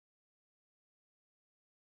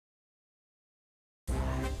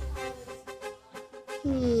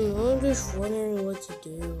I'm just wondering what to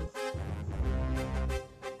do.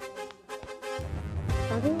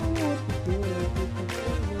 I don't know what to do because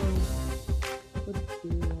I don't know what to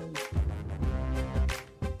do.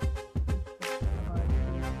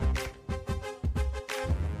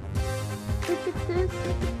 Look at this,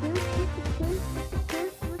 look at this, look at this, look at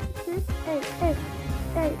this, look at this. Hey, hey,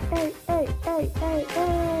 hey, hey, hey, hey, hey,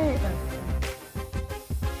 hey.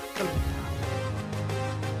 Come on.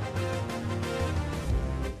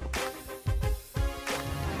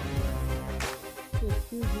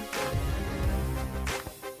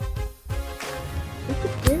 Look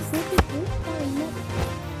at this, look at this.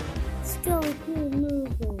 Skeleton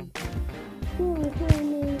moving. Skeleton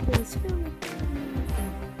moving, skeleton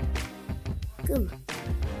moving. Come on.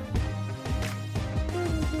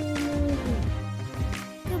 Skeleton moving.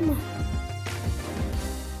 Come on.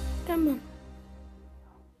 Come on.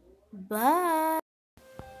 Bye.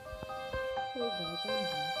 Hey guys,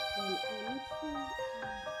 I'm back.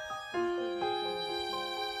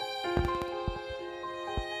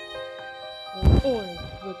 Orange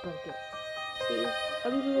look like it. See,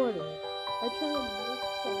 I'm just wondering. I tried to make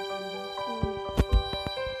something.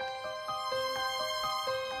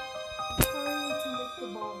 Trying to make the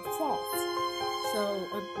ball soft. So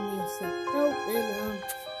I need some help and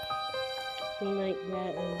something like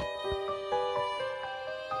that. And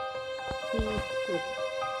see,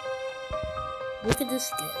 look at this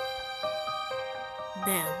skin.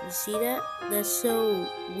 Now, you see that? That's so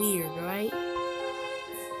weird, right?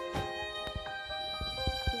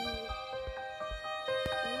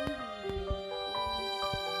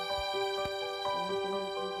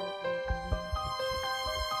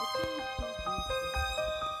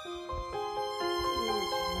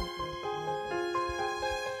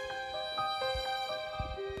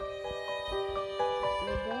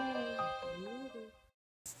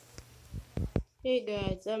 Hey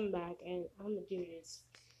guys, I'm back and I'm gonna do this.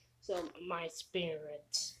 So my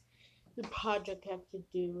spirits, the project I have to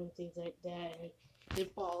do and things like that, and the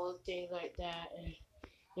ball and things like that, and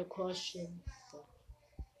the question. So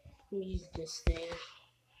let me use this thing.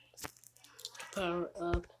 Power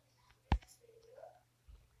up.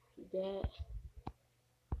 That.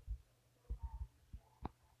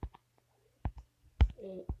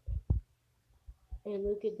 And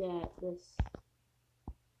look at that. This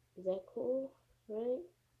is that cool, right?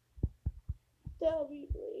 That'll be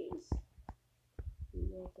please.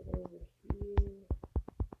 Knock it over here.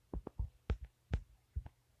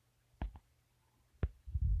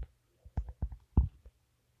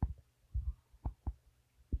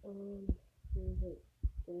 Here's it.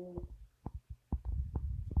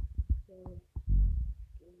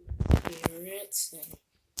 Spirits and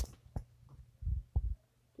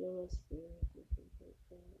give us spirits and things like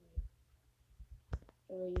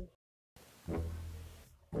that.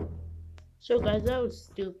 So guys, that was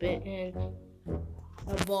stupid, and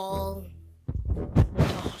a ball,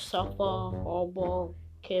 softball, all ball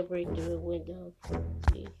can't break through the window.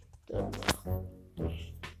 See, the ball.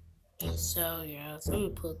 So yeah, so I'm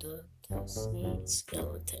gonna put the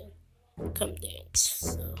skeleton. Come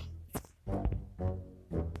dance. So.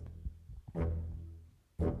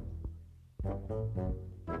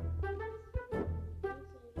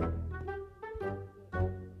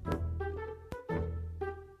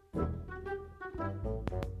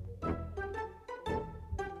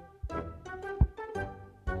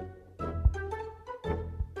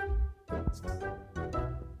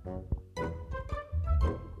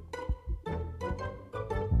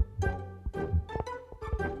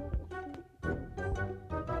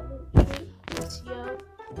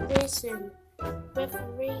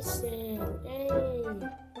 Racing, hey,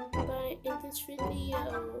 bye in this video.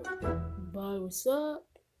 Bye, what's up?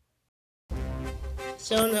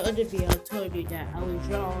 So in the other video, I told you that I was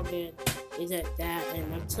wrong and is at that,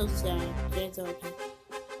 and I'm so sad. There's a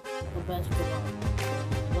basketball.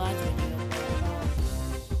 Last video,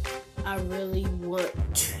 I really want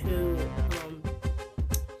to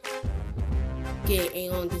get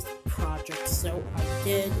in on this project, so I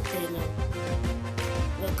did, and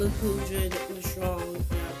the conclusion was wrong, and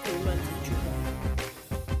I put my teacher back.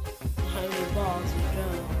 How many balls you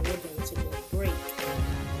know, we're going to go break.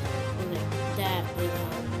 And like that, and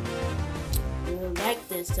I really like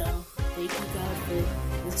this, so thank you guys for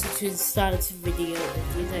listening to the start of the video and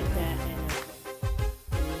things like that, and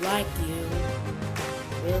I really like you,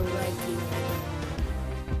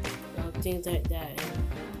 and things like that.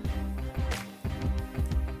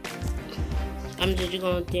 I'm just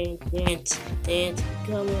gonna dance,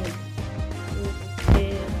 come on.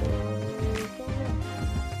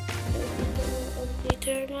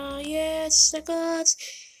 Turn on, yes, suckers.